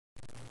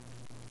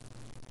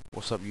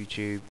What's up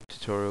YouTube,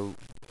 tutorial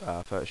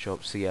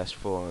Photoshop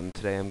CS4, and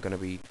today I'm going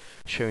to be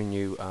showing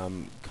you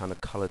kind of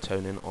color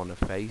toning on a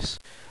face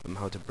and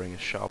how to bring a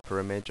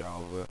sharper image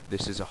out of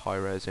this is a high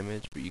res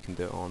image, but you can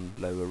do it on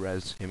lower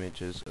res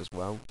images as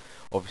well.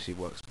 Obviously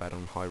works better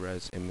on high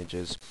res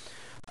images.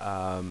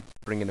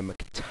 Bringing a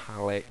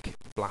metallic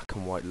black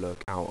and white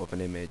look out of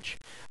an image,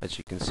 as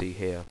you can see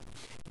here.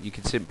 You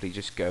can simply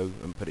just go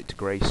and put it to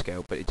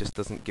grayscale, but it just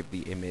doesn't give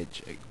the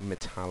image a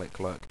metallic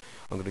look.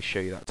 I'm going to show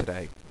you that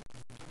today.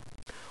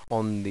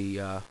 On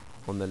the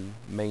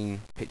main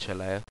picture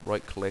layer,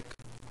 right click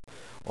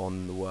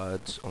on the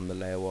words on the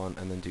layer one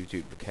and then do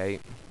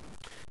duplicate.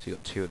 So you've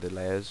got two of the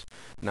layers.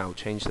 Now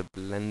change the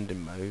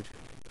blending mode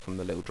from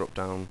the little drop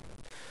down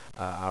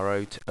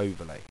arrow to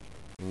overlay,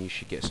 and you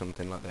should get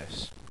something like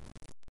this.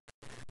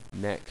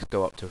 Next,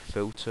 go up to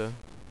filter,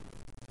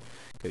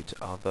 go to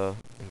other,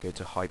 and go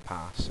to high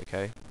pass.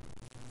 Okay.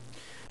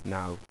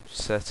 Now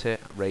set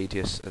it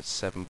radius at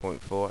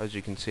 7.4. As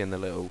you can see in the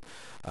little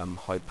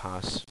high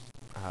pass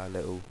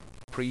little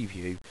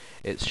preview,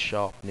 it's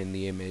sharpening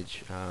the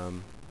image,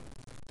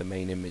 the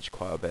main image,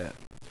 quite a bit.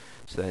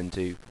 So then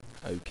do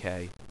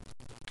OK.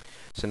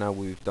 So now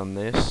we've done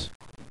this,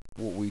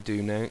 what we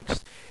do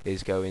next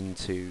is go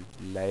into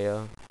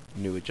layer,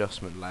 new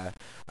adjustment layer,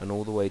 and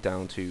all the way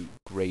down to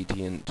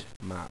gradient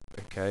map.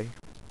 Okay,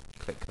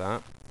 click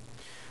that,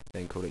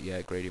 then call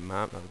it gradient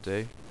map. That'll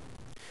do.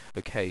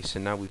 Okay, so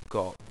now we've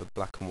got the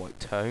black and white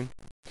tone.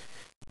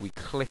 We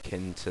click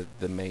into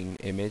the main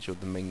image or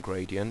the main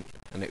gradient,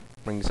 and it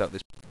brings out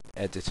this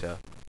editor.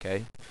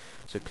 Okay,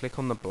 so click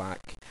on the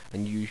black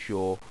and use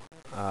your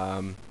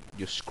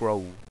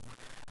scroll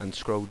and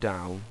scroll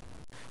down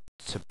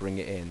to bring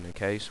it in.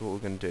 Okay, so what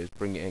we're going to do is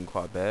bring it in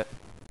quite a bit,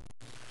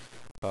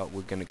 but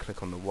we're going to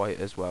click on the white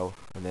as well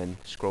and then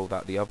scroll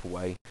that the other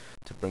way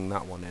to bring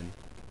that one in.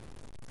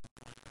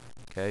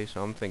 Okay,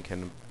 so I'm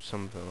thinking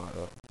something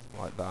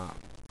like that.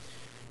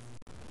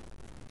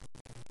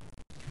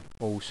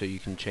 Also, you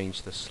can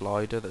change the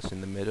slider that's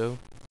in the middle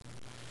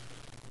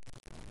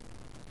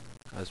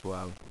as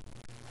well.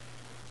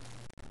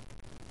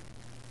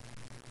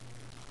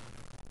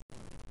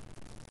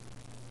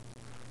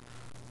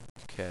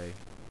 Okay,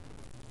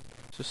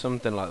 so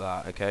something like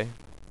that. Okay,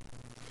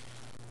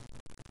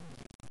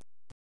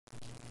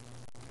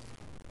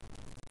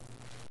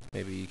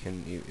 maybe you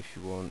can, if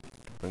you want,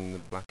 bring the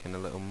black in a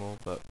little more,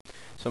 but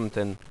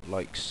something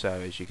like so,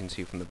 as you can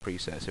see from the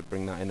preset. So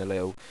bring that in a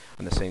little,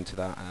 and the same to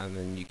that, and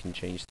then you can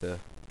change the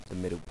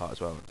middle part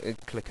as well.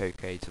 Click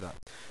OK to that.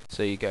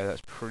 So you go,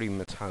 that's pretty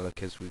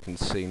metallic, as we can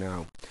see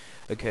now.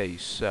 Okay,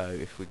 so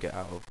if we get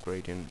out of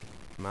gradient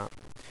map,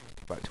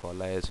 go back to our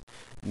layers.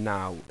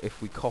 Now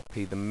if we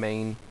copy the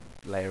main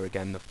layer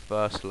again, the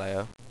first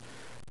layer,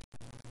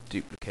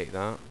 duplicate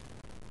that,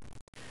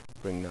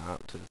 bring that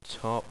out to the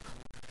top.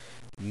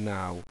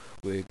 Now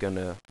we're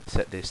gonna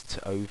set this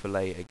to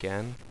overlay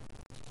again.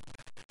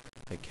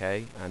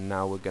 Okay, and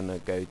now we're gonna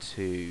go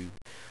to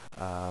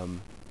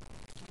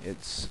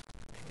its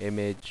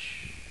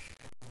image,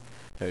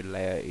 no,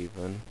 layer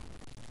even,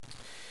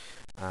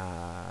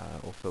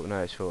 or filter,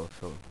 no, it's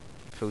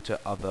filter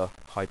other,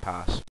 high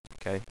pass.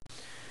 Okay,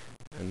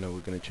 and now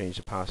we're gonna change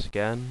the pass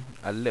again,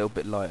 a little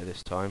bit lighter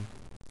this time,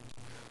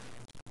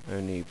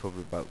 only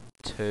probably about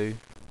 2%,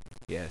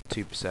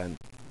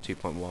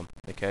 2.1.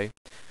 Okay,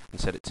 and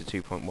set it to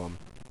 2.1.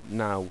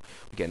 Now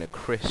we're getting a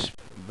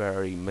crisp,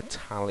 very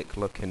metallic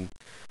looking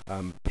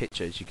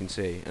picture, as you can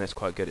see, and it's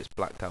quite good. It's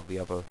blacked out the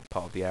other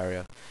part of the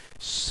area.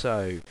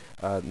 So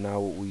now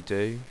what we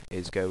do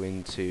is go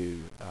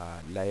into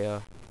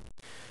layer,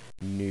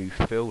 new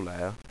fill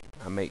layer,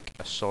 and make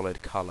a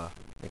solid color.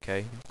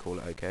 Okay, call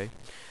it OK.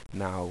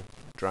 Now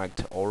drag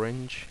to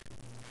orange.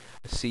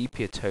 A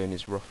sepia tone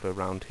is roughly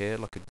around here,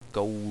 like a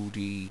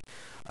goldy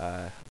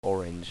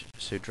orange,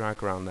 so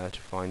drag around there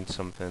to find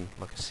something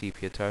like a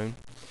sepia tone.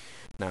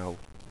 Now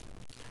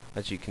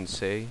as you can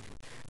see,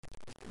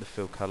 the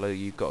fill color,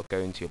 you've got to go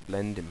into your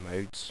blending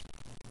modes,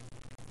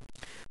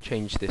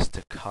 change this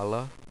to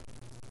color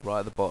right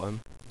at the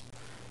bottom,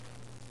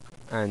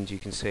 and you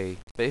can see,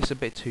 but it's a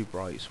bit too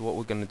bright, so what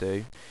we're going to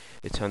do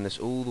is turn this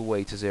all the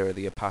way to 0,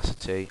 the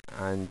opacity,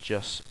 and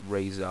just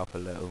raise it up a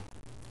little,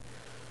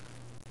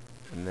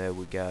 and there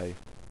we go.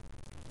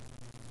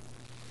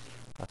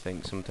 I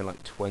think something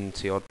like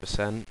 20 odd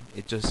 %.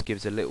 It just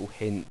gives a little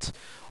hint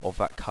of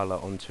that colour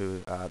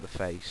onto the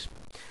face.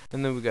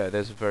 And there we go,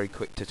 there's a very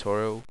quick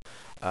tutorial.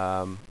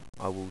 I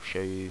will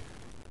show you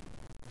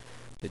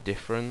the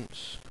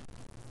difference.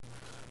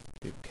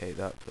 Duplicate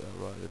that, put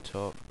that right at the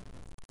top.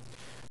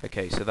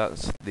 Okay, so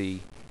that's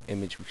the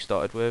image we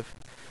started with.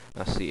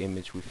 That's the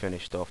image we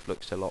finished off.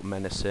 Looks a lot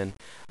menacing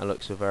and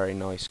looks a very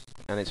nice,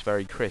 and it's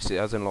very crisp. It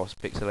hasn't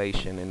lost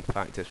pixelation. In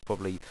fact, it's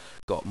probably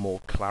got more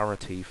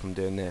clarity from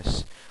doing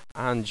this.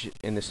 And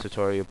in this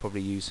tutorial, you're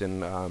probably using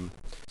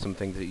some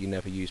things that you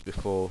never used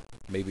before,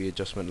 maybe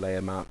adjustment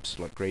layer maps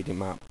like gradient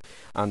map,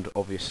 and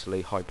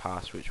obviously high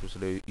pass, which was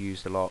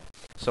used a lot.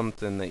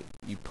 Something that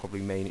you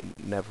probably may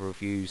never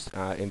have used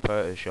in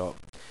Photoshop.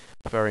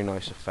 Very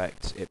nice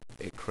effect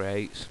it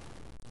creates.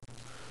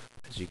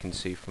 you can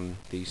see from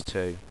these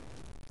two.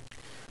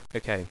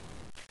 Okay,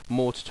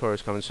 more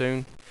tutorials coming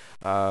soon.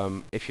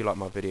 If you like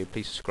my video,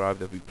 please subscribe,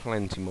 there'll be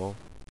plenty more.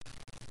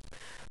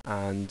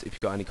 And if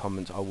you've got any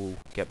comments, I will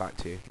get back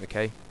to you.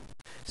 Okay,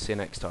 see you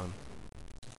next time.